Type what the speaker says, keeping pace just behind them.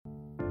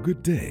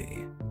Good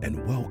day,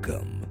 and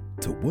welcome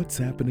to What's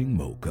Happening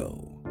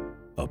MoCo,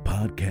 a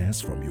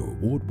podcast from your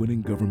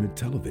award-winning government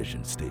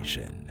television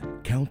station,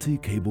 County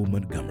Cable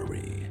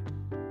Montgomery.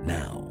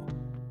 Now,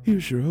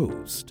 here's your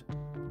host,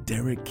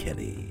 Derek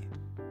Kenny.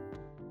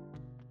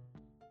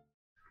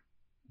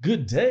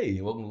 Good day,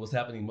 welcome to What's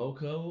Happening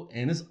MoCo,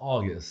 and it's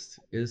August.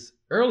 It's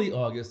early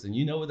August, and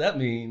you know what that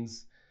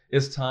means.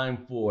 It's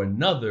time for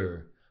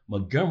another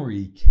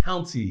Montgomery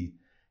County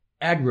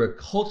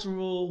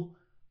Agricultural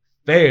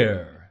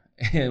Fair.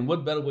 And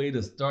what better way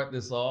to start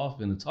this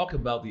off and to talk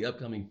about the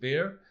upcoming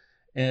fair,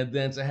 and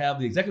then to have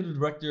the Executive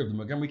Director of the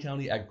Montgomery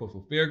County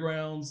Agricultural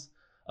Fairgrounds,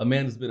 a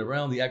man that's been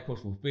around the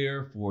Agricultural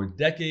Fair for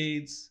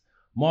decades,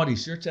 Marty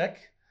Schertek,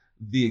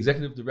 the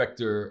Executive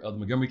Director of the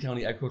Montgomery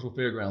County Agricultural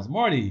Fairgrounds.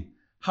 Marty,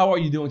 how are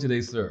you doing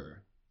today,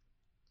 sir?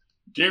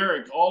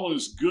 Derek, all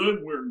is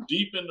good. We're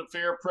deep into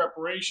fair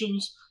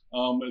preparations.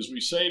 As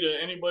we say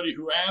to anybody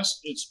who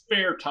asks, it's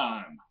fair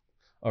time.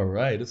 All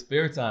right, it's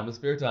fair time. It's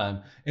fair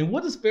time. And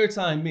what does fair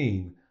time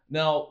mean?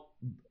 Now,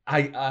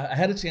 I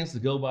had a chance to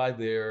go by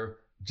there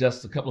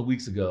just a couple of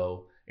weeks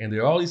ago, and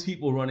there are all these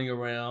people running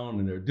around,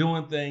 and they're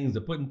doing things,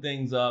 they're putting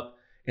things up,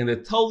 and they're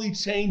totally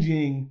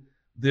changing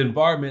the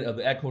environment of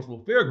the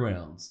agricultural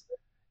fairgrounds.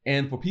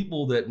 And for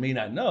people that may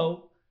not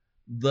know,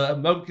 the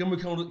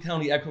Montgomery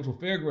County Agricultural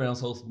Fairgrounds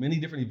hosts many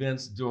different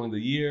events during the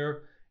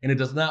year, and it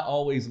does not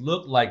always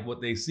look like what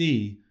they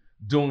see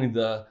during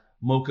the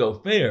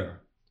MoCo Fair.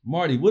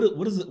 Marty, what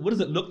does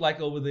it look like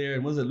over there,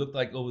 and what does it look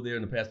like over there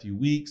in the past few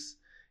weeks,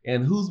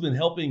 and who's been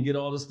helping get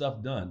all this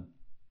stuff done?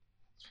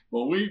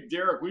 Well,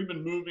 Derek, we've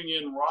been moving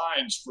in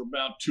rides for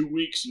about 2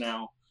 weeks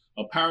now.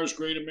 Powers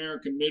Great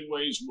American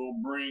Midways will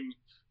bring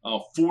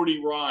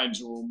 40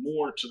 rides or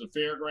more to the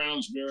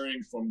fairgrounds,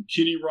 varying from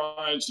kiddie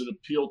rides that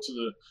appeal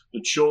to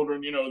the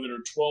children, that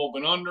are 12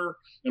 and under,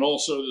 and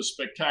also the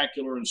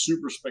spectacular and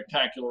super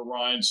spectacular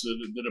rides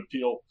that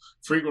appeal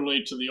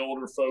frequently to the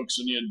older folks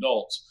and the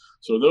adults.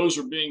 So those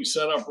are being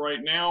set up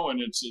right now,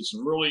 and it's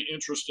a really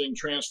interesting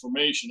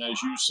transformation.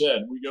 As you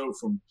said, we go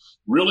from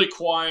really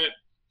quiet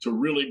to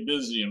really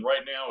busy, and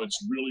right now it's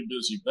really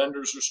busy.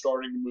 Vendors are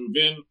starting to move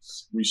in.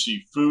 We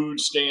see food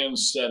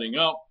stands setting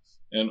up,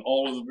 and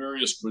all of the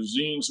various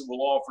cuisines that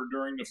we'll offer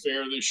during the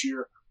fair this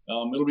year.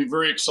 It'll be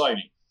very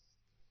exciting.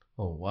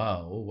 Oh,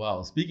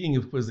 wow. Speaking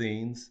of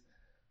cuisines,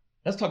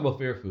 let's talk about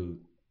fair food.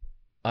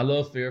 I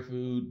love fair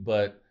food,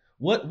 but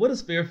what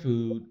is fair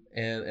food,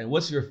 and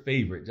what's your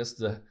favorite? Just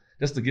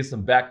to get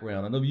some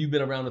background. I know you've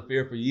been around the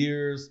fair for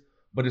years,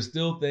 but there's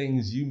still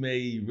things you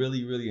may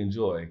really, really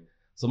enjoy.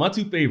 So my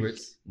two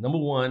favorites, number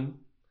one,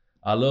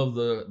 I love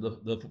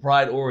the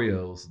fried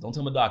Oreos. Don't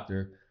tell my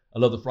doctor. I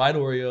love the fried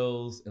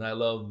Oreos, and I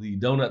love the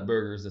donut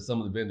burgers that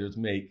some of the vendors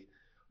make.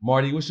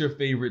 Marty, what's your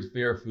favorite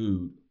fair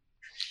food?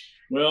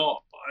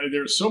 Well,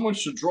 there's so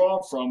much to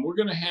draw from. We're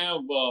going to have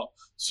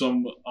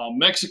some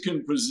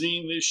Mexican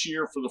cuisine this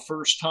year for the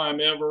first time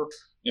ever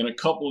in a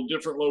couple of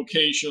different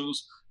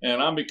locations,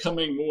 and I'm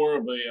becoming more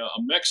of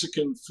a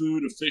Mexican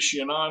food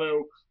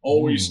aficionado,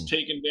 always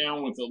taken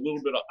down with a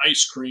little bit of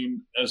ice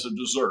cream as a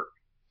dessert.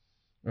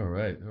 All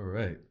right.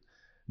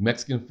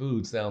 Mexican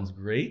food sounds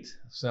great,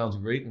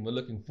 and we're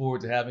looking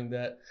forward to having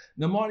that.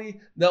 Now,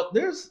 Marty,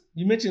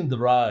 you mentioned the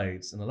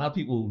rides, and a lot of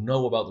people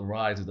know about the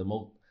rides at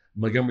the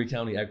Montgomery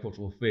County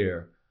Agricultural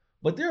Fair,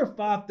 but there are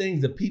 5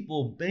 things that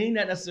people may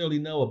not necessarily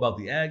know about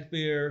the Ag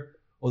Fair,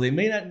 or they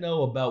may not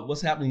know about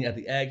what's happening at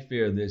the Ag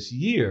Fair this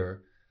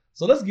year.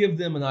 So let's give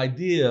them an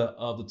idea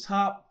of the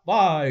top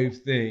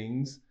 5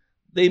 things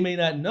they may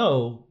not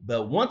know,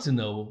 but want to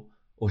know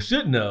or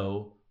should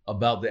know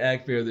about the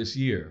Ag Fair this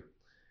year.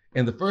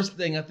 And the first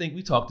thing I think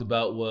we talked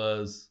about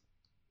was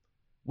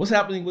what's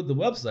happening with the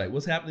website,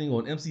 what's happening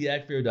on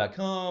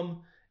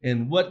mcagfair.com,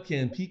 and what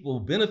can people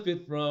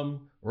benefit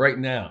from right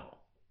now?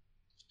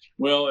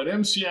 Well, at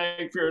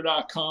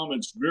mcagfair.com,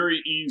 it's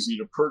very easy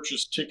to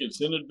purchase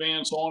tickets in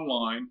advance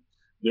online.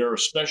 There are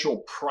special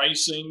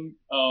pricing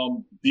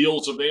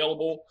deals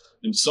available,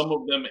 and some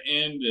of them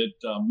end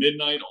at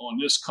midnight on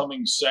this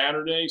coming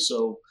Saturday.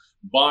 So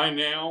buy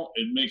now.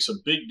 It makes a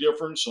big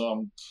difference.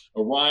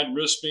 A ride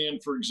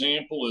wristband, for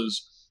example,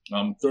 is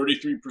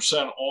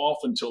 33% off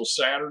until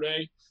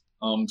Saturday.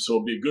 So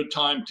it'll be a good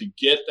time to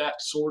get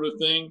that sort of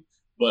thing.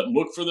 But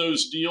look for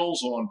those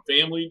deals on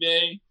Family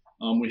Day.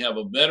 We have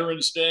a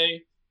Veterans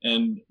Day.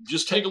 And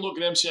just take a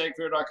look at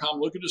mcagfair.com.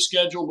 Look at the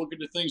schedule. Look at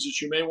the things that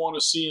you may want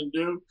to see and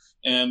do,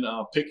 and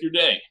pick your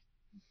day.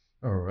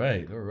 All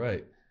right.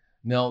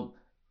 Now,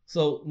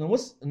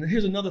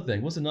 here's another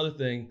thing. What's another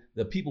thing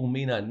that people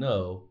may not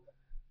know?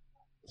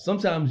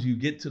 Sometimes you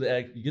get to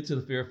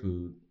the fair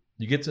food,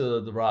 you get to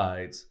the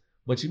rides,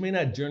 but you may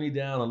not journey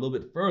down a little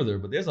bit further.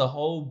 But there's a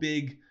whole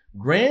big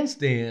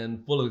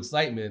grandstand full of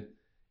excitement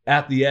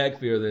at the Ag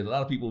Fair that a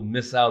lot of people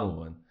miss out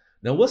on.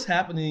 Now, what's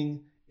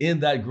happening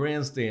in that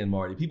grandstand,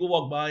 Marty? People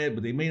walk by it,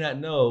 but they may not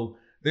know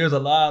there's a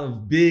lot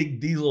of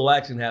big diesel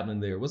action happening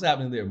there. What's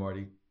happening there,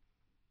 Marty?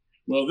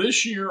 Well,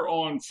 this year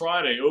on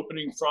Friday,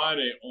 opening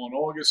Friday on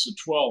August the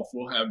 12th,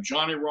 we'll have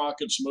Johnny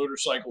Rockets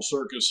Motorcycle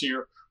Circus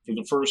here for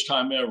the first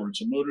time ever.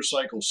 It's a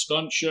motorcycle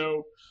stunt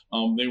show.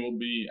 They will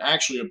be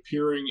actually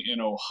appearing in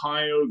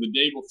Ohio the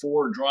day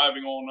before,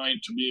 driving all night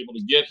to be able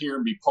to get here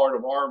and be part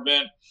of our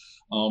event.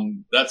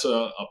 That's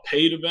a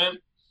paid event.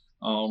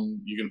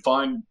 You can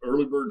find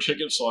early bird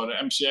tickets on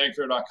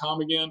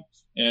mcagfair.com again,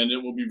 and it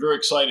will be very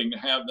exciting to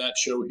have that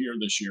show here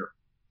this year.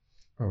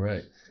 All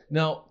right.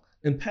 Now,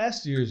 in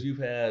past years, you've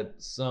had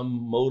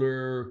some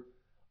other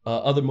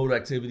motor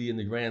activity in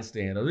the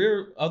grandstand. Are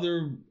there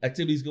other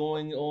activities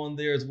going on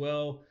there as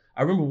well?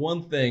 I remember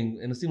one thing,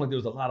 and it seemed like there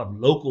was a lot of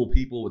local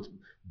people with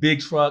big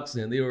trucks,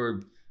 and they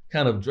were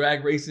kind of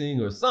drag racing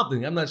or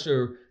something. I'm not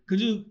sure. Could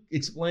you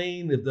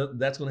explain if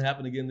that's going to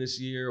happen again this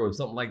year or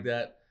something like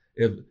that?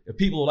 If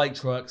people like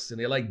trucks and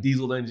they like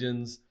diesel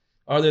engines,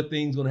 are there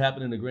things going to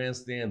happen in the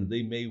grandstand that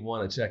they may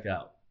want to check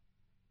out?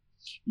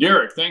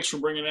 Derek, thanks for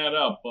bringing that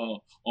up.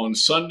 On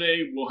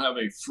Sunday, we'll have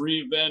a free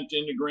event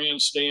in the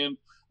grandstand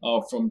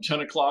from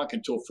 10 o'clock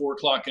until 4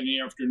 o'clock in the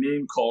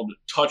afternoon called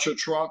Touch a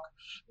Truck.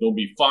 There'll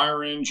be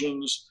fire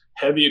engines,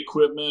 heavy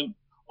equipment,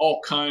 all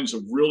kinds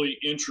of really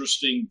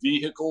interesting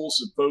vehicles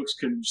that folks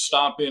can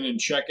stop in and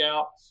check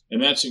out,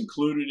 and that's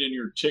included in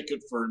your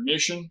ticket for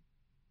admission.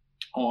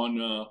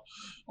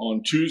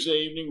 On Tuesday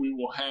evening, we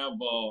will have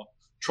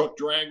truck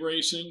drag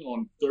racing.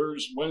 On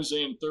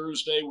Wednesday and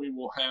Thursday, we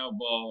will have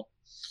a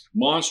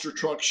monster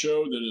truck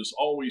show that is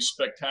always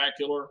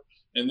spectacular.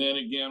 And then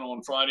again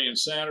on Friday and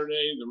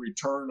Saturday, the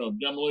return of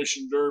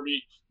Demolition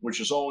Derby,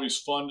 which is always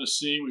fun to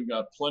see. We've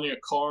got plenty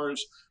of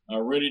cars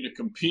ready to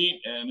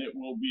compete, and it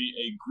will be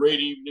a great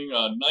evening.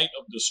 A night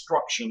of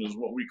destruction is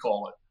what we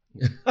call it.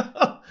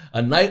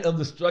 A night of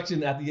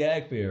destruction at the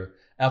Ag Fair.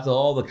 After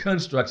all the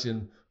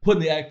construction,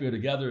 putting the Ag Fair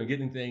together and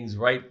getting things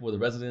right for the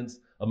residents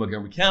of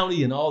Montgomery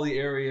County and all the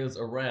areas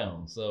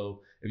around.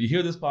 So if you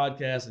hear this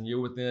podcast and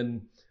you're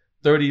within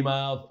 30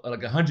 miles,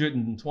 like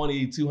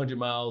 120, 200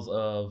 miles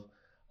of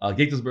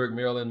Gaithersburg,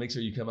 Maryland, make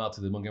sure you come out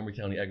to the Montgomery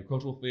County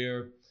Agricultural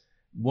Fair.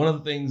 One of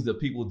the things that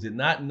people did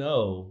not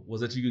know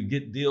was that you could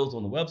get deals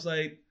on the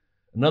website.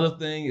 Another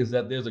thing is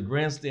that there's a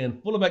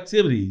grandstand full of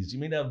activities. You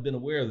may not have been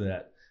aware of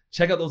that.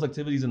 Check out those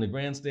activities in the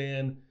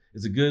grandstand.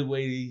 It's a good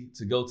way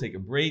to go take a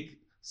break,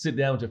 sit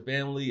down with your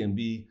family, and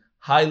be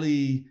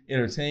highly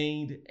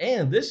entertained.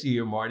 And this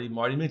year, Marty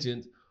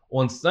mentioned,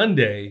 on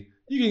Sunday,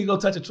 you can go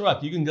touch a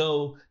truck. You can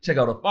go check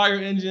out a fire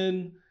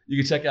engine. You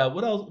can check out,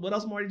 what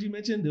else, Marty, did you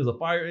mention? There's a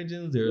fire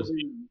engine.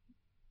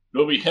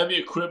 There'll be heavy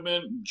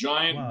equipment,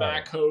 giant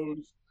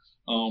backhoes,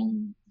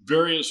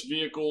 various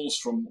vehicles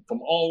from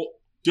all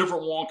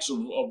different walks of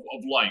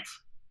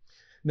life.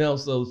 Now,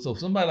 so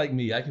somebody like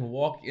me, I can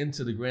walk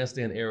into the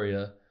grandstand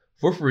area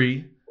for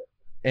free,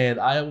 and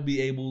I will be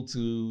able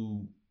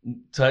to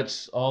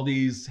touch all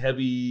these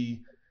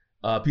heavy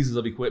pieces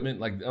of equipment.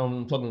 Like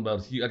I'm talking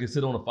about, I can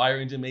sit on a fire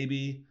engine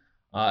maybe.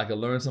 I can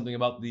learn something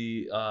about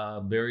the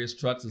various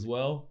trucks as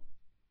well.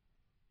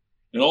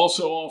 And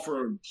also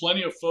offer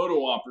plenty of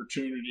photo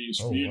opportunities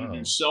for you to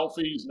do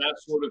selfies and that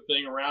sort of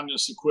thing around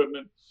this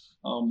equipment.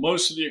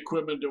 Most of the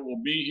equipment that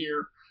will be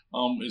here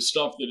is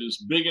stuff that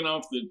is big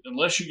enough that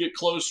unless you get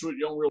close to it,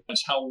 you don't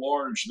realize how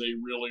large they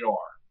really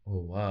are. Oh,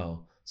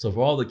 wow. So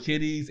for all the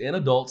kiddies and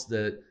adults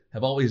that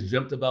have always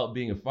dreamt about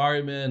being a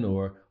fireman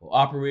or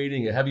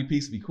operating a heavy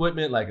piece of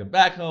equipment like a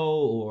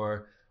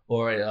backhoe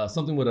or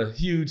something with a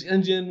huge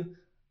engine,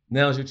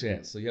 now's your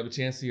chance. So you have a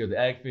chance here at the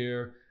Ag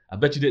Fair. I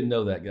bet you didn't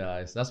know that,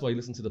 guys. That's why you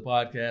listen to the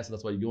podcast.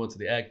 That's why you go into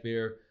the Ag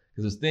Fair,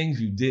 because there's things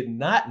you did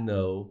not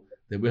know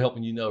that we're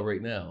helping you know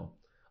right now.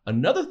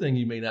 Another thing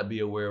you may not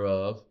be aware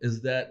of is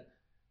that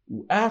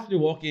after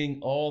walking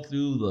all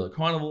through the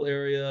carnival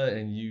area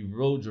and you've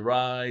rode your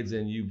rides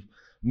and you've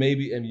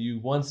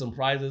won some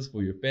prizes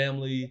for your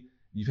family,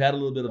 you've had a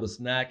little bit of a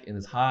snack and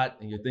it's hot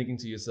and you're thinking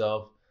to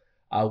yourself,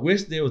 I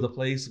wish there was a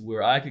place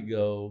where I could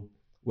go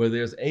where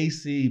there's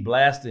AC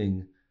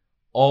blasting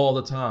all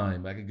the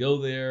time. I could go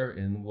there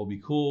and we'll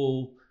be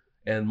cool,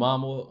 and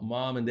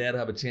mom and dad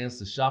have a chance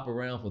to shop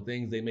around for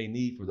things they may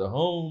need for their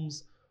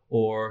homes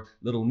or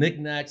little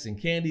knickknacks and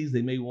candies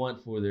they may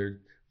want for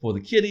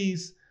the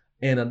kiddies,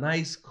 and a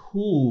nice,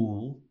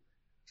 cool,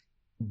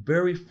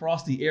 very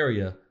frosty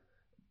area.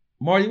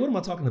 Marty, what am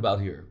I talking about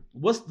here?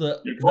 What's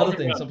another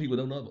thing some people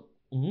don't know about?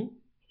 Mm-hmm.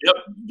 Yep,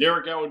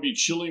 Derek, that would be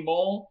Chili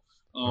Mall.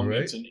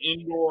 Right. It's an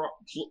indoor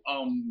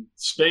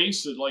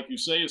space that, like you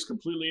say, is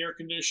completely air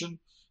conditioned.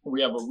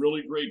 We have a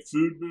really great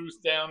food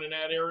booth down in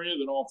that area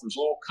that offers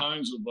all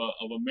kinds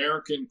of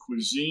American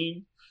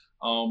cuisine.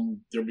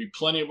 There'll be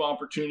plenty of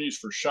opportunities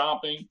for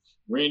shopping.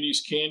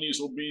 Randy's Candies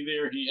will be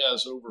there. He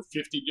has over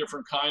 50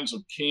 different kinds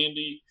of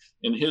candy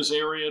in his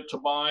area to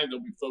buy.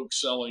 There'll be folks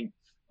selling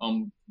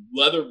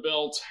leather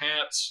belts,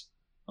 hats,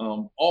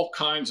 all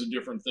kinds of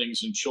different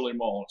things in Chili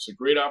Mall. It's a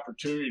great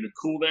opportunity to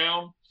cool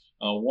down,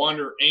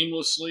 wander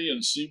aimlessly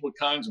and see what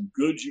kinds of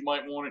goods you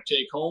might want to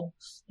take home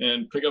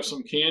and pick up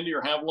some candy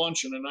or have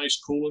lunch in a nice,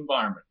 cool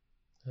environment.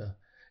 Yeah.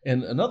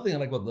 And another thing I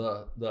like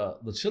about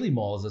the Chili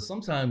Mall is that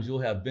sometimes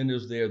you'll have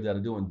vendors there that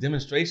are doing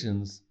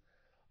demonstrations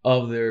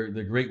of their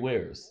great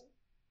wares,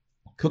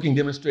 cooking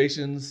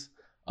demonstrations,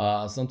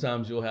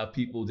 Sometimes you'll have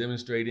people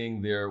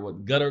demonstrating their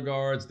gutter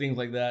guards, things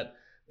like that.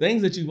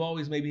 Things that you've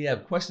always maybe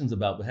have questions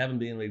about but haven't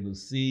been able to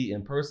see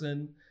in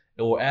person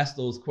or ask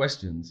those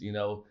questions.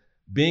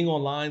 Being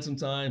online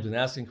sometimes and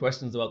asking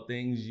questions about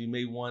things you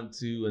may want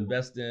to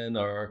invest in,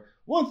 or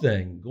one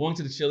thing, going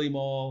to the Chili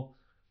Mall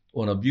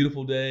on a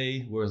beautiful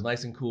day where it's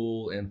nice and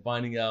cool and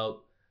finding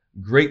out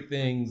great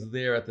things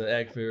there at the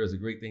Ag Fair is a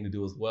great thing to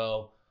do as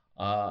well.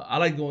 I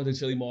like going to the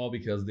Chili Mall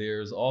because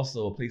there's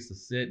also a place to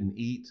sit and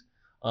eat.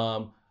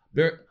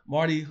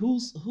 Marty,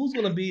 who's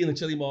going to be in the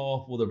Chili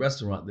Mall for the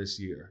restaurant this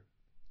year?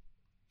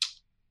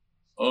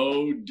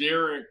 Oh,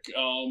 Derek,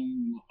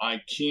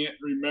 I can't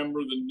remember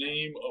the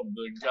name of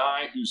the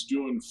guy who's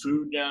doing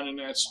food down in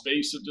that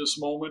space at this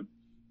moment,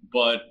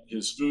 but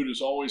his food is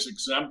always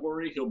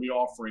exemplary. He'll be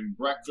offering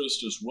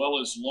breakfast as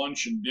well as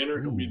lunch and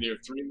dinner. He'll be there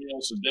 3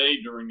 meals a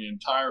day during the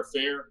entire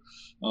fair.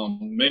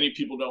 Many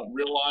people don't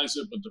realize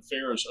it, but the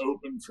fair is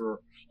open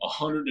for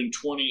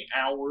 120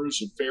 hours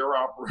of fair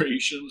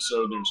operation,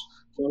 so there's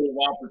plenty of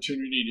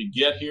opportunity to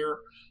get here.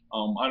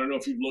 I don't know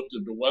if you've looked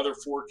at the weather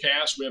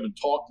forecast. We haven't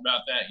talked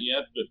about that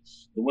yet, but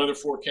the weather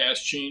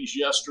forecast changed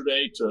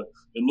yesterday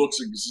it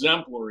looks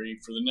exemplary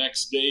for the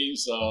next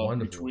days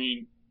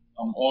between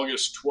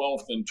August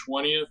 12th and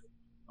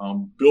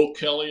 20th. Bill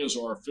Kelly is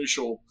our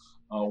official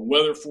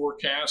weather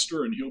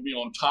forecaster, and he'll be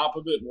on top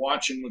of it,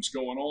 watching what's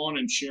going on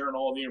and sharing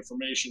all the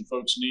information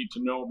folks need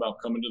to know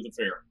about coming to the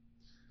fair.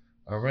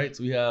 All right,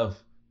 so we have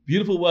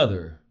beautiful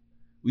weather.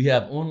 We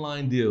have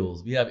online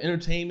deals. We have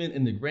entertainment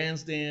in the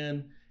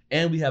grandstand.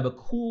 And we have a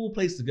cool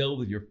place to go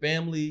with your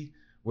family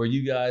where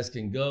you guys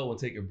can go and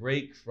take a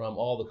break from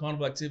all the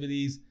carnival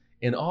activities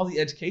and all the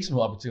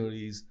educational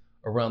opportunities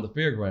around the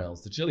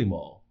fairgrounds, the Chili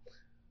Mall.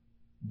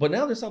 But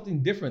now there's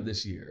something different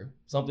this year,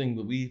 something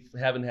that we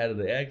haven't had at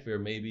the Ag Fair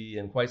maybe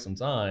in quite some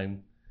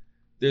time.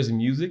 There's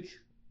music,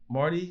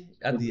 Marty,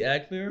 at the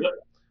Ag Fair. Yep.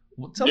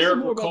 Well, tell us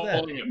more about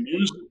that.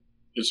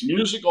 It's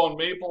music on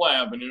Maple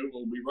Avenue.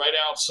 We'll be right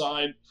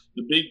outside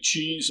the Big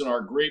Cheese in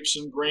our grapes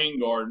and grain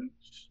garden.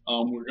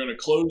 We're going to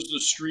close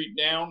the street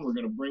down. We're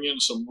going to bring in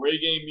some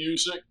reggae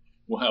music.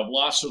 We'll have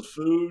lots of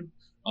food,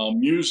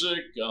 music,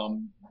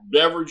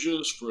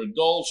 beverages for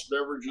adults,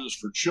 beverages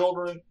for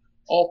children,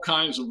 all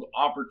kinds of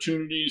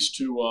opportunities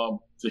to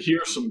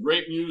hear some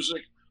great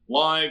music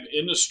live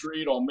in the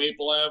street on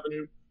Maple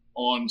Avenue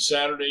on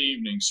Saturday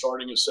evening,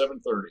 starting at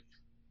 7:30.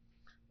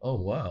 Oh,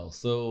 wow.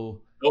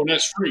 And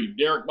that's free.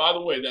 Derek, by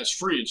the way, that's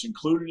free. It's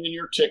included in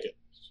your ticket.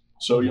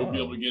 So you'll be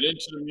able to get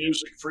into the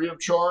music free of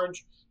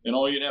charge. And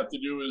all you'd have to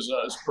do is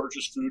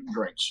purchase food and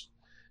drinks.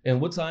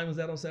 And what time is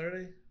that on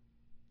Saturday?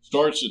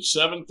 Starts at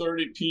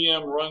 7:30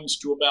 p.m., runs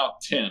to about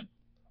 10.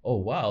 Oh,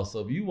 wow. So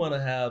if you want to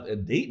have a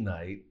date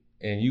night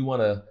and you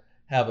want to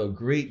have a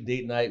great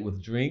date night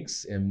with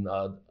drinks and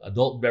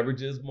adult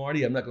beverages,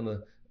 Marty, I'm not going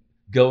to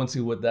go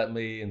into what that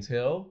may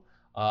entail.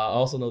 I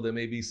also know there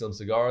may be some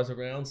cigars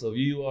around. So if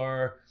you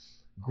are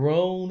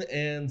grown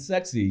and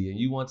sexy and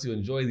you want to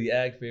enjoy the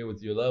Ag Fair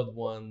with your loved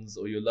ones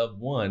or your loved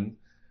one,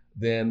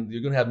 then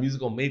you're going to have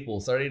music on Maple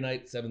Saturday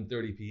night,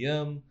 7:30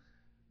 p.m.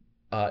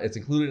 It's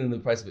included in the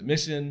price of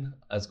admission.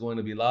 It's going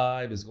to be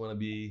live. It's going to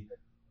be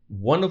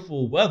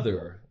wonderful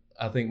weather,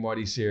 I think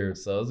Marty shared.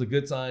 So it's a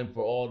good time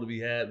for all to be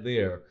had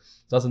there.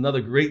 So that's another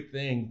great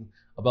thing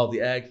about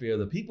the Ag Fair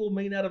that people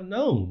may not have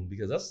known,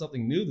 because that's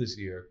something new this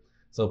year.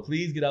 So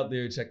please get out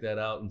there and check that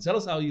out and tell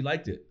us how you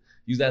liked it.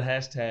 Use that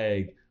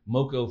hashtag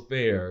MoCo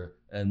Fair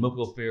and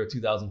MoCo Fair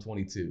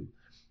 2022.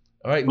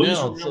 All right,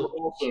 now.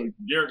 Also,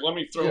 Derek, let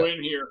me throw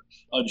in here,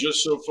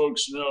 just so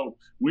folks know,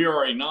 we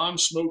are a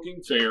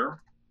non-smoking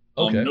fair.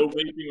 Okay. No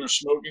vaping or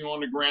smoking on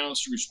the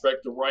grounds to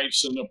respect the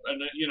rights and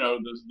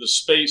the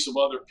space of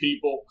other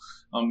people.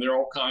 There are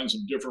all kinds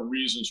of different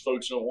reasons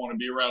folks don't want to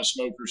be around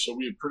smokers, so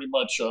we have pretty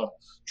much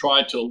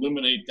tried to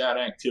eliminate that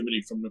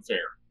activity from the fair.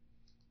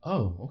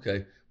 Oh,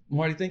 okay,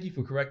 Marty, thank you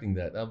for correcting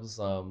that. That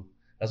was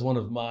that's one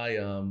of my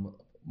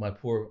my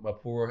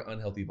poor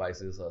unhealthy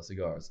vices,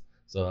 cigars.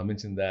 So I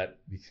mentioned that.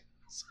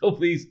 So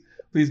please,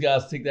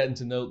 guys, take that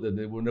into note that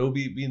there will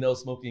be no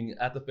smoking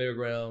at the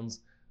fairgrounds,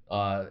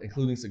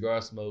 including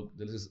cigar smoke,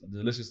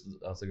 delicious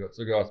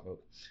cigar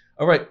smoke.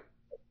 All right.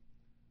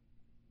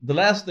 The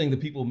last thing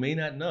that people may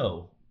not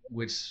know,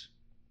 which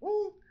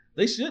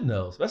they should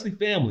know, especially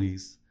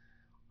families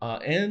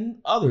and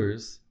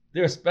others,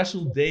 there are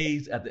special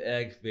days at the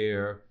Ag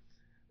Fair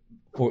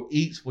for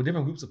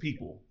different groups of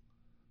people.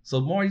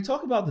 So Marty,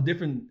 talk about the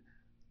different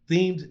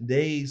themed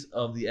days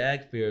of the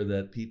Ag Fair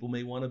that people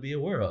may want to be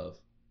aware of.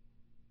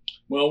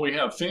 Well, we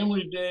have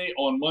Family Day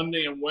on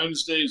Monday and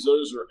Wednesdays.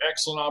 Those are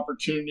excellent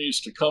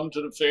opportunities to come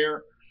to the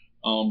fair.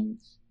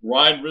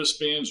 Ride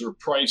wristbands are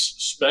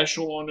priced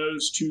special on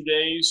those 2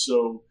 days,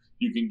 so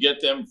you can get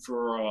them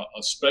for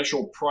a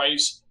special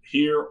price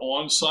here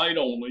on site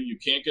only. You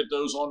can't get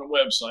those on the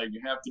website.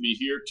 You have to be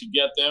here to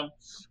get them.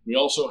 We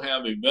also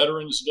have a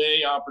Veterans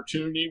Day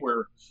opportunity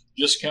where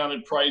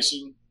discounted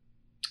pricing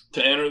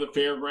to enter the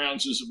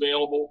fairgrounds is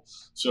available.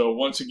 So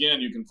once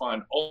again, you can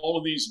find all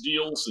of these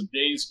deals, the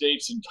days,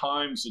 dates, and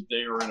times that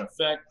they are in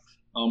effect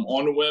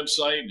on the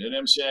website at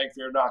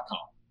mcagfair.com.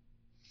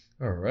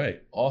 All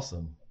right.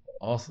 Awesome.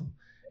 Awesome.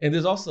 And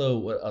there's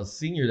also a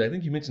senior day. I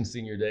think you mentioned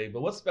senior day,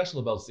 but what's special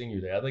about senior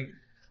day? I think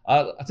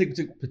I take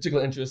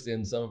particular interest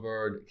in some of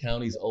our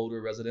county's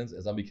older residents,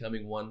 as I'm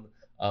becoming one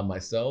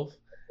myself.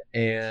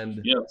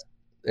 And Yes.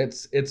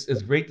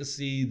 it's great to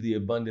see the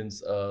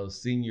abundance of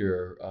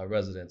senior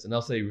residents, and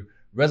I'll say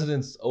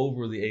residents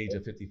over the age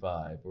of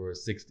 55 or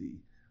 60.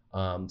 60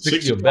 or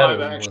 65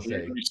 better, actually.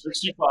 you want to say.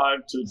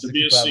 65 to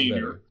be a 65 or senior.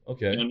 better.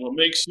 Okay. And what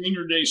makes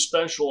Senior Day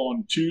special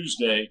on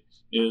Tuesday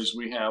is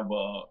we have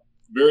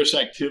various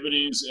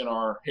activities in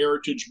our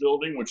Heritage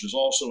Building, which is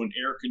also an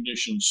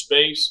air-conditioned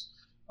space.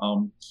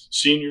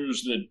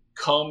 Seniors that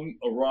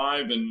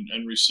arrive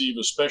and receive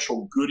a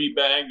special goodie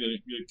bag that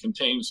it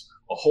contains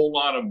a whole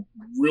lot of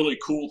really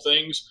cool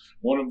things.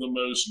 One of the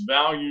most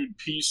valued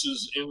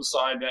pieces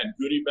inside that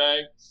goodie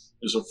bag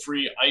is a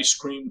free ice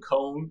cream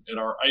cone at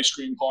our ice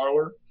cream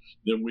parlor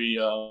that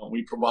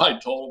we provide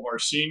to all of our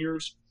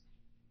seniors.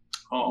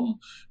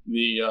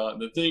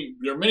 The thing,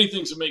 there are many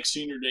things that make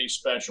Senior Day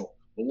special,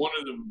 but one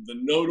of the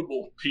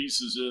notable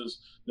pieces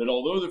is that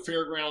although the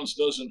fairgrounds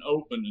doesn't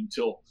open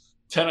until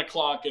 10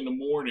 o'clock in the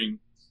morning,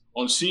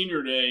 on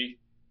Senior Day,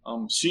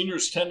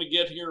 seniors tend to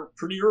get here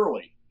pretty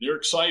early. They're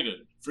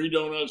excited. Free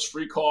donuts,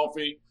 free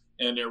coffee,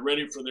 and they're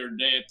ready for their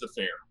day at the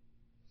fair.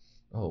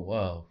 Oh,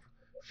 wow.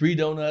 Free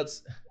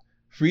donuts,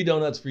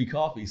 free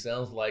coffee.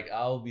 Sounds like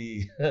I'll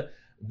be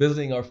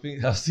visiting our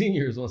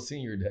seniors on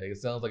Senior Day. It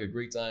sounds like a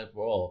great time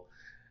for all.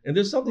 And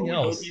there's something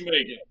else. Hope you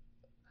make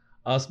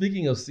it.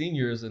 Speaking of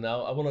seniors, and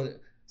now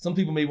some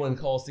people may want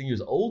to call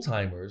seniors old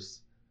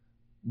timers,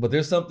 but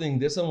there's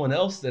someone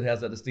else that has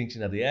that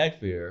distinction at the Ag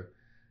Fair.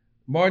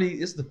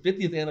 Marty, it's the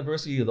 50th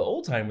anniversary of the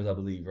old timers, I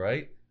believe,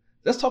 right?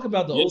 Let's talk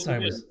about the old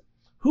timers.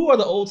 Who are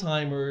the old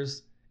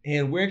timers,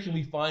 and where can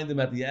we find them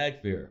at the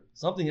Ag Fair?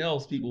 Something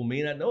else people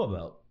may not know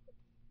about.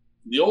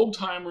 The old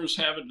timers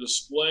have a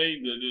display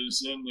that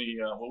is in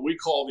the what we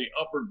call the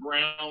upper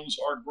grounds.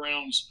 Our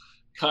grounds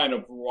kind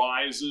of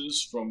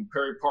rises from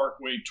Perry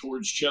Parkway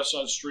towards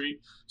Chestnut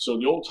Street. So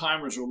the old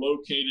timers are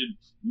located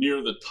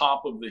near the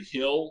top of the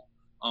hill.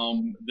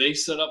 They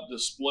set up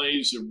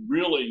displays that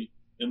really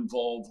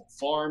involve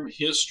farm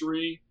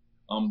history,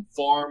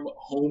 farm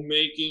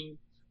homemaking,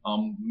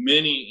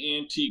 many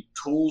antique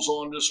tools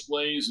on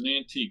displays and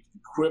antique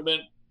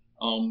equipment.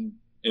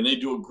 And they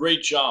do a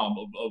great job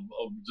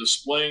of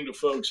displaying to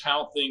folks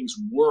how things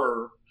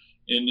were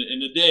in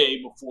the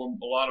day before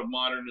a lot of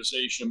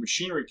modernization and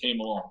machinery came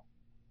along.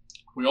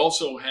 We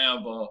also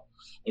have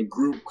a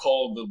group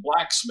called the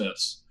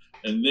Blacksmiths,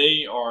 and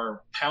they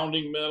are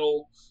pounding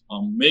metal,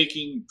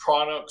 making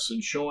products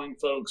and showing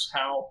folks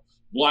how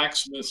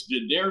blacksmiths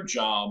did their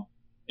job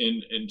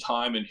in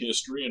time and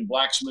history. And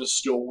blacksmiths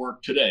still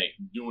work today,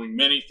 doing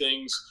many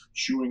things,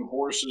 shoeing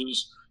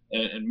horses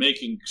and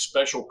making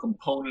special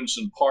components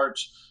and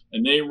parts.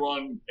 And they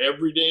run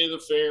every day of the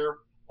fair,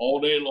 all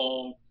day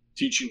long,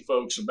 teaching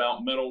folks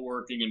about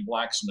metalworking and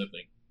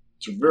blacksmithing.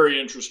 It's a very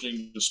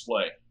interesting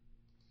display.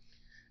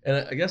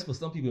 And I guess for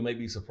some people, it may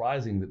be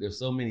surprising that there's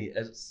so many,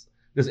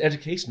 there's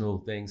educational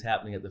things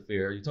happening at the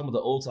fair. You're talking about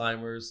the old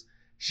timers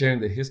sharing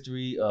the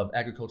history of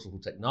agricultural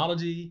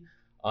technology.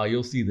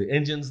 You'll see the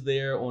engines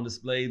there on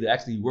display. They're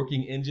actually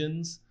working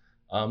engines.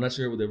 I'm not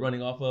sure what they're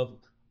running off of.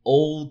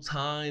 Old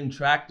time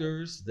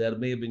tractors that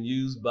may have been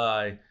used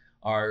by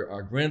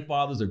our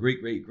grandfathers or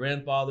great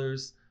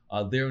grandfathers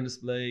there on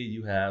display.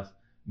 You have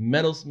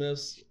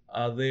metalsmiths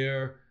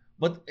there,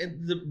 but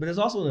there's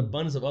also an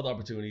abundance of other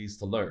opportunities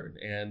to learn.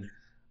 And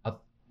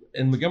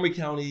in Montgomery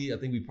County, I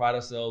think we pride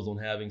ourselves on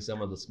having some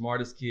of the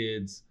smartest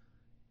kids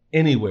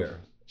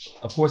anywhere.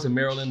 Of course, in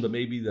Maryland, but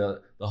maybe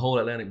the whole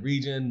Atlantic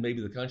region,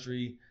 maybe the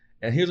country.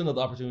 And here's another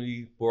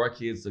opportunity for our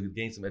kids to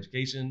gain some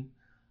education,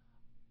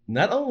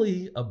 not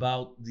only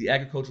about the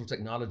agricultural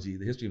technology,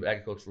 the history of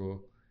agriculture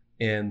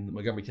in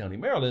Montgomery County,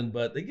 Maryland,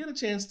 but they get a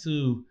chance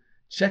to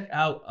check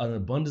out an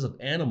abundance of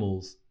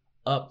animals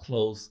up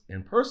close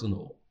and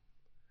personal.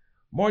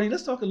 Marty,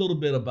 let's talk a little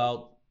bit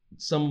about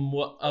some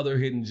other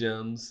hidden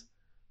gems.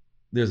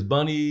 There's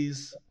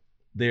bunnies,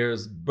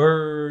 there's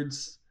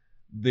birds,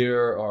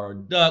 there are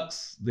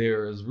ducks,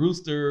 there's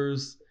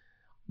roosters.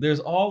 There's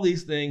all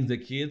these things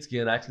that kids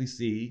can actually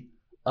see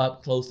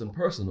up close and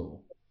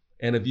personal.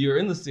 And if you're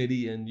in the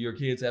city and your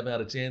kids haven't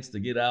had a chance to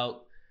get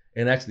out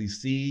and actually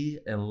see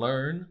and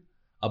learn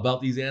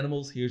about these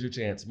animals, here's your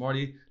chance.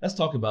 Marty, let's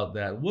talk about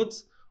that.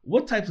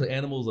 What types of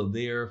animals are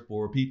there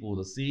for people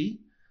to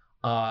see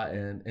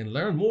and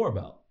learn more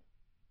about?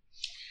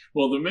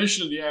 Well, the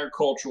mission of the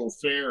Agricultural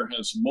Fair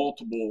has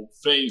multiple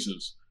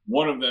phases.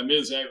 One of them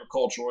is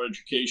agricultural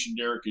education,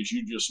 Derek, as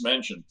you just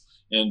mentioned.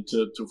 And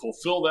to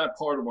fulfill that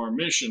part of our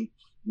mission,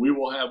 we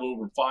will have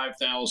over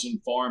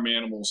 5,000 farm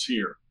animals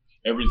here.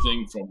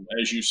 Everything from,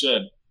 as you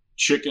said,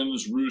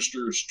 chickens,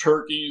 roosters,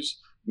 turkeys.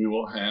 We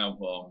will have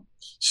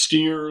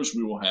steers.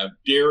 We will have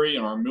dairy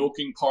in our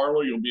milking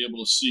parlor. You'll be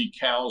able to see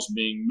cows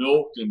being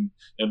milked and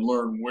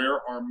learn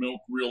where our milk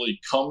really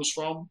comes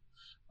from.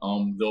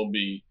 There'll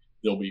be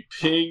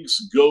pigs,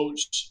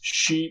 goats,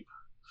 sheep,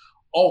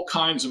 all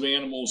kinds of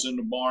animals in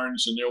the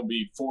barns, and there'll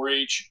be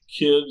 4-H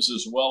kids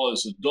as well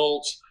as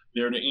adults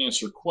there to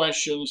answer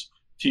questions,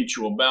 teach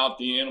you about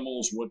the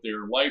animals, what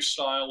their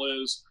lifestyle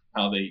is,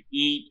 how they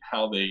eat,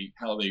 how they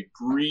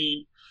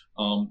breed,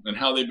 and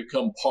how they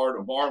become part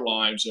of our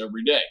lives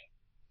every day.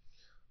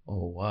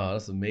 Oh, wow.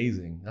 That's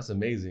amazing. That's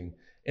amazing.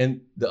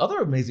 And the other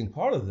amazing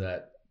part of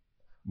that,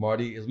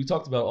 Marty, is we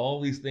talked about all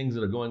these things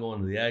that are going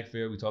on in the Ag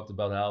Fair. We talked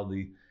about how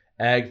the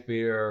Ag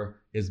Fair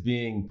is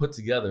being put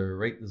together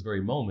right this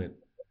very moment.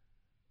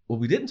 What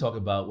we didn't talk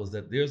about was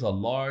that there's a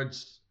large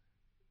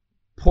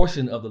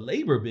portion of the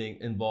labor being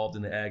involved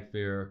in the Ag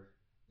Fair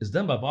is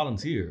done by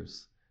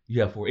volunteers. You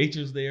have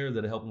 4-Hers there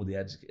that are helping with the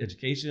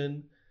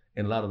education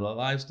and a lot of the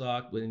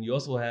livestock, but then you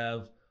also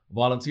have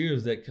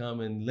volunteers that come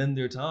and lend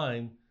their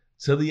time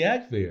to the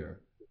Ag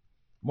Fair.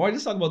 Marty,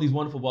 let's talk about these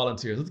wonderful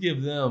volunteers. Let's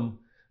give them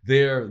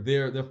their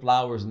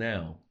flowers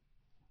now.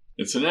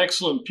 It's an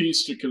excellent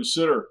piece to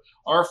consider.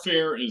 Our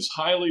fair is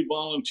highly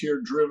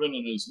volunteer driven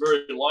and is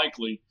very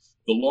likely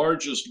the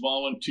largest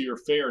volunteer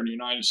fair in the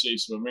United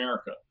States of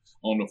America.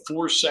 On the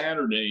 4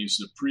 Saturdays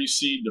that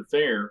precede the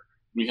fair,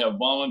 we have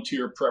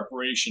volunteer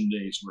preparation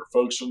days where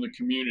folks from the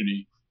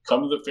community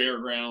come to the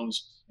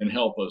fairgrounds and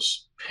help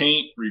us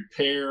paint,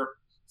 repair,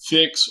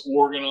 fix,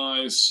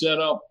 organize, set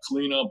up,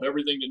 clean up,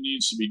 everything that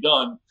needs to be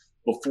done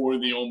before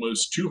the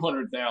almost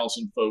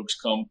 200,000 folks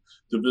come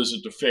to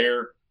visit the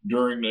fair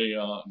during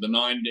the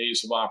 9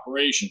 days of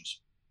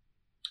operations.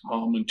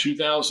 In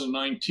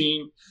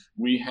 2019,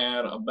 we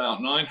had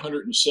about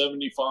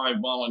 975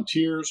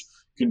 volunteers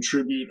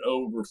contribute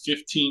over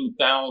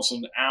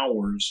 15,000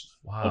 hours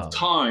of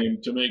time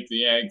to make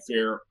the Ag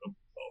Fair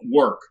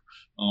work.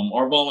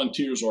 Our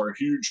volunteers are a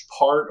huge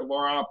part of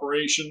our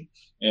operation,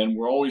 and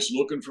we're always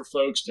looking for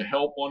folks to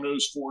help on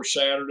those 4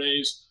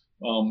 Saturdays,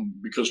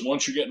 because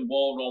once you get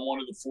involved on one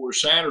of the 4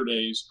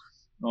 Saturdays,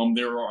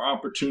 there are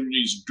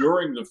opportunities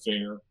during the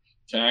fair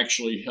to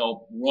actually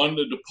help run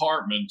the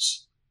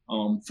departments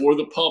for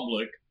the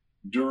public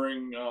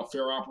during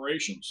fair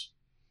operations.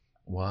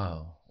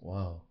 Wow.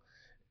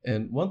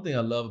 And one thing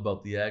I love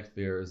about the Ag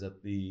Fair is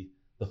that the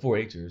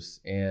 4-Hers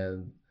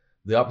and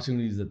the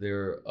opportunities that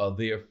there are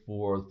there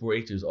for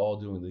 4-Hers all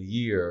during the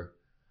year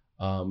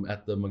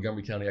at the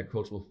Montgomery County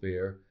Agricultural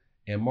Fair.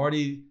 And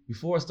Marty,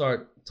 before I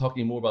start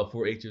talking more about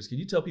 4-Hers, can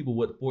you tell people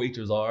what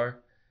 4-Hers are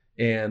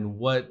and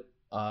what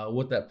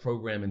that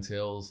program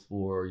entails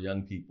for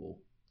young people?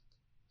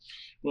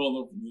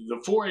 Well,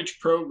 the 4-H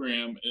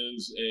program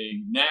is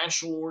a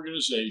national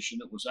organization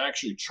that was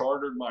actually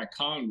chartered by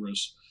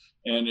Congress,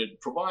 and it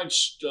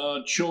provides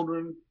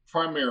children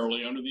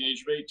primarily under the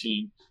age of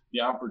 18 the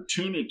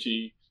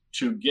opportunity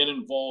to get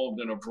involved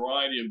in a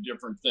variety of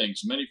different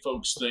things. Many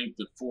folks think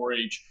that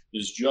 4-H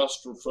is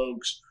just for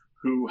folks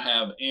who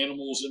have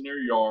animals in their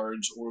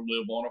yards or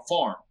live on a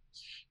farm.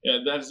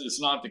 And it's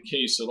not the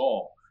case at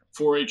all.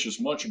 4-H is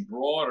much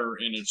broader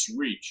in its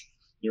reach.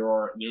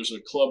 There's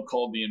a club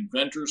called the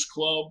Inventors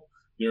Club.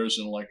 There's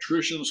an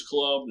electricians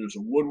club. There's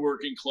a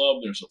woodworking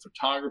club. There's a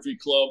photography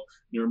club.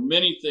 There are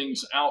many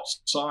things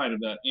outside of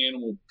that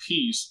animal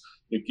piece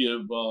that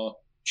give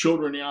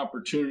children the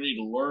opportunity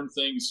to learn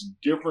things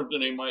different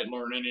than they might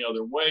learn any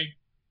other way,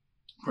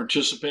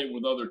 participate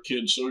with other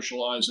kids,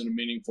 socialize in a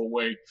meaningful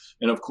way,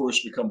 and of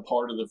course become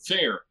part of the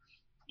fair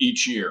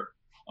each year.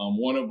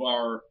 One of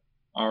our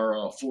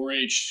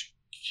 4-H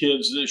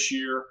kids this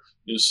year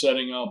is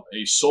setting up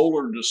a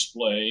solar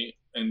display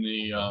in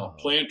the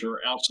planter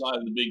outside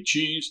of the Big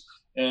Cheese,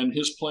 and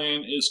his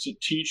plan is to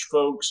teach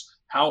folks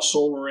how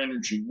solar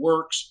energy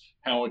works,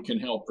 how it can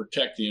help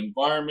protect the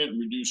environment,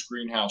 reduce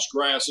greenhouse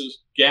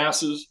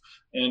gases,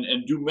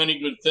 and do many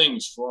good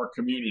things for our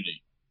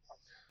community.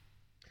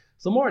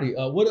 So Marty,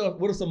 what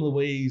are some of the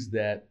ways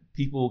that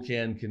people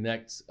can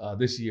connect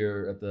this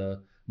year at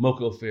the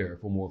MoCo Fair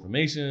for more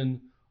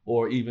information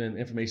or even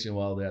information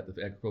while they're at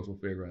the Agricultural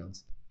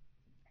Fairgrounds?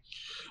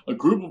 A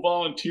group of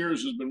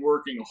volunteers has been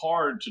working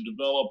hard to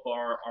develop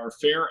our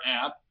fair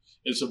app.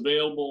 It's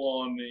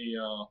available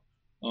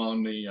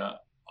on the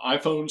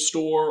iPhone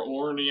store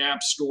or in the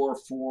App Store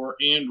for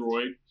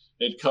Android.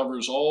 It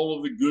covers all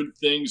of the good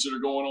things that are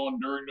going on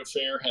during the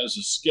fair, has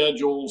the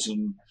schedules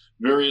and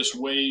various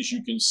ways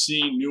you can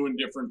see new and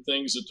different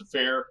things at the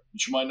fair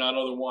that you might not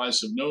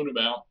otherwise have known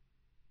about.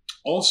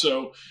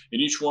 Also, in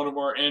each one of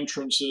our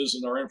entrances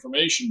and our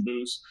information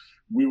booths,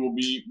 we will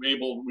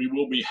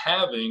be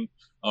having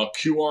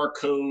QR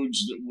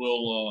codes that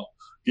will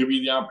give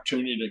you the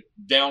opportunity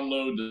to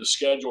download the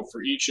schedule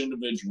for each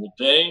individual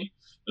day,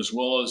 as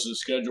well as the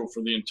schedule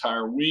for the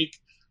entire week.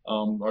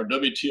 Our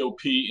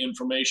WTOP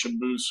information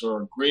booths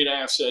are a great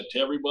asset to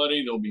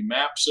everybody. There'll be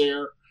maps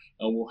there.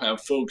 We'll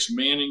have folks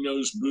manning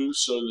those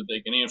booths so that they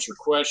can answer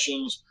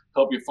questions,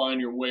 help you find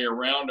your way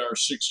around our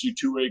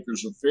 62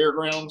 acres of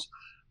fairgrounds.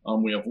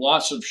 We have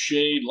lots of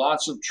shade,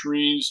 lots of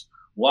trees,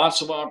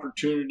 lots of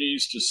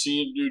opportunities to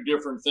see and do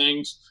different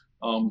things.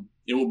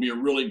 It will be a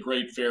really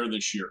great fair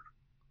this year.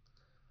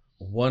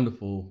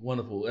 Wonderful,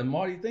 wonderful. And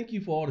Marty, thank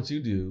you for all that you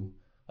do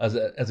as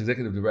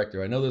executive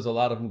director. I know there's a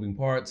lot of moving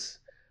parts.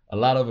 a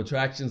lot of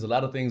attractions, a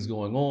lot of things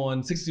going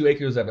on. 62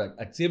 acres of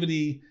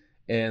activity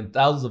and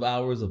thousands of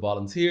hours of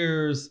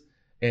volunteers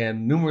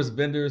and numerous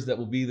vendors that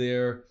will be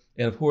there.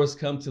 And of course,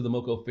 come to the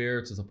MoCo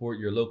Fair to support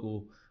your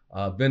local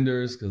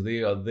vendors, because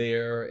they are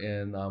there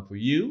and for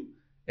you,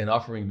 and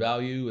offering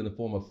value in the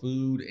form of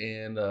food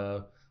and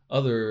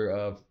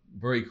other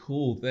very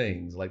cool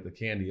things like the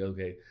candy.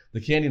 Okay, the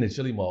candy in the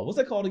Chili Mall. What's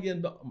that called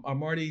again,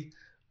 Marty?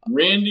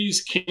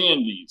 Randy's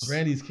Candies.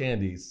 Randy's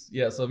Candies.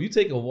 Yeah, so if you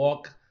take a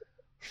walk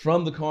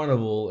from the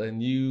carnival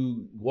and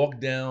you walk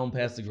down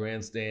past the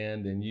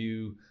grandstand and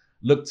you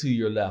look to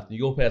your left, and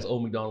you go past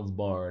Old McDonald's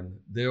barn,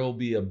 there will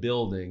be a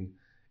building,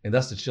 and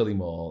that's the Chili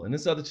Mall. And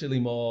inside the Chili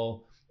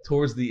Mall,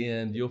 towards the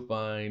end, you'll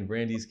find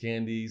Randy's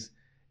Candies,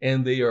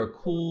 and they are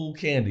cool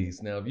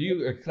candies. Now, if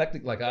you are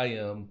eclectic like I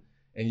am,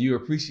 and you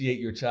appreciate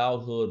your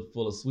childhood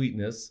full of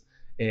sweetness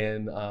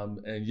and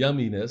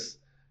yumminess,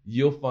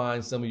 you'll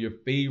find some of your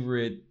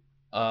favorite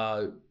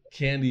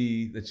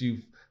candy that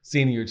you've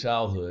seen in your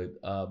childhood.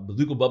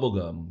 Bazooka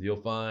bubblegum.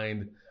 You'll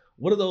find,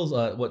 what are those?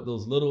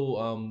 Those little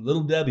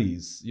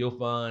Debbies. You'll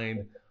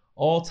find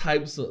all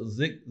types of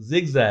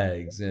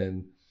zigzags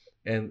and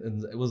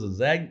it was a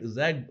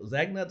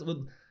Zagnuts,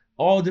 with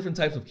all different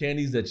types of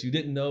candies that you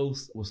didn't know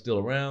were still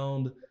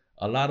around.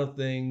 A lot of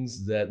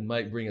things that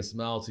might bring a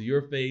smile to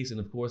your face and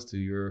of course to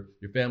your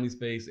family's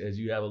face as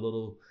you have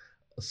a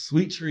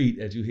sweet treat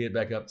as you head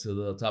back up to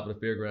the top of the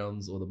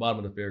fairgrounds or the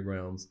bottom of the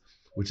fairgrounds,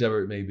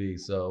 whichever it may be.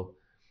 So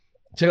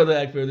check out the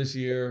Ag Fair this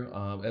year.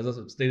 As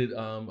I stated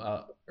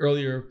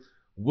earlier,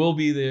 we'll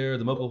be there.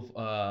 The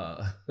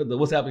MoCo, the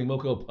What's Happening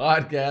MoCo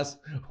podcast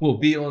will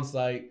be on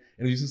site.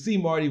 And if you see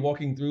Marty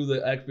walking through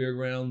the Ag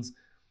Fairgrounds,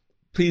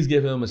 please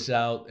give him a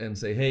shout and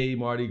say, "Hey,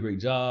 Marty,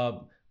 great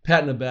job."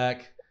 Pat in the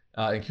back.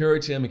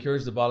 Encourage him,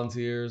 encourage the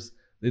volunteers.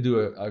 They do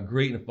a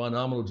great and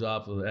phenomenal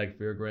job for the Ag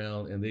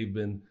Fairground, and they've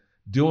been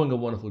doing a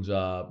wonderful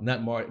job,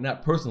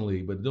 not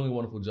personally, but doing a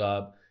wonderful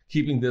job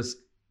keeping this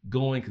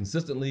going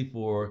consistently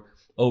for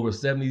over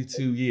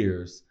 72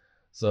 years.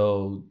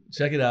 So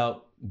check it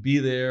out. Be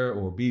there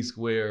or be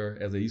square,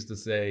 as they used to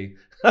say.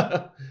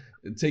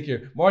 Take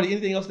care. Marty,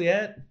 anything else to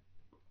add?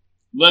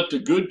 Let the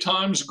good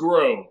times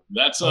grow.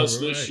 That's us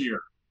this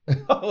year.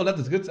 Oh, let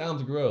the good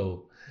times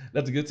grow.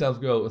 Let the good times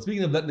grow. And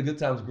speaking of letting the good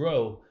times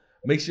grow,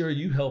 make sure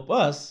you help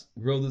us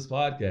grow this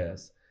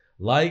podcast.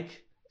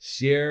 Like,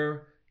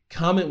 share,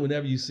 comment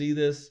whenever you see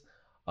this.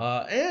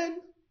 And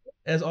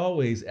as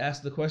always,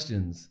 ask the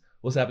questions.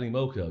 What's happening,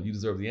 MoCo? You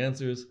deserve the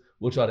answers.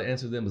 We'll try to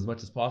answer them as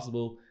much as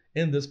possible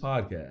in this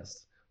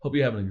podcast. Hope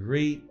you're having a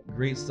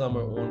great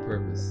summer on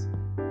purpose.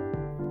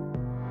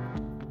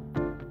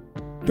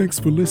 Thanks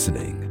for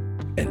listening,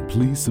 and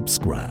please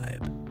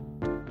subscribe.